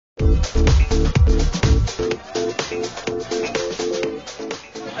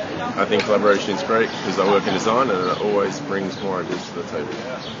I think collaboration is great because I work in design and it always brings more ideas to the table.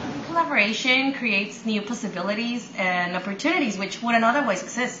 Collaboration creates new possibilities and opportunities which wouldn't otherwise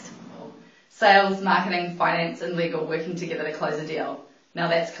exist. Sales, marketing, finance and legal working together to close a deal. Now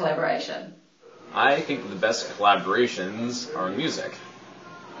that's collaboration. I think the best collaborations are in music.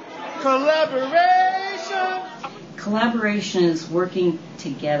 Collaboration! Collaboration is working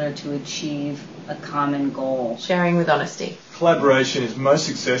together to achieve a common goal. Sharing with honesty. Collaboration is most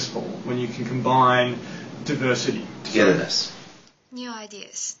successful when you can combine diversity. Togetherness. New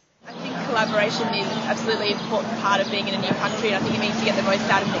ideas. I think collaboration is an absolutely important part of being in a new country, and I think it means to get the most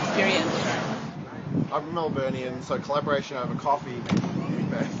out of an experience. I'm Melburnian, so collaboration over coffee would be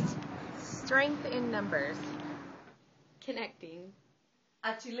best. Strength in numbers. Connecting.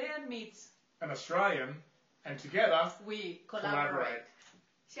 A Chilean meets An Australian, and together we collaborate.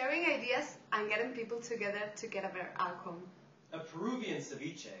 Sharing ideas and getting people together to get a better outcome. A Peruvian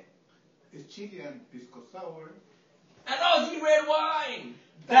ceviche. A Chilean pisco sour. An Aussie red wine!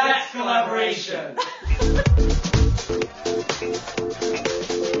 That's collaboration!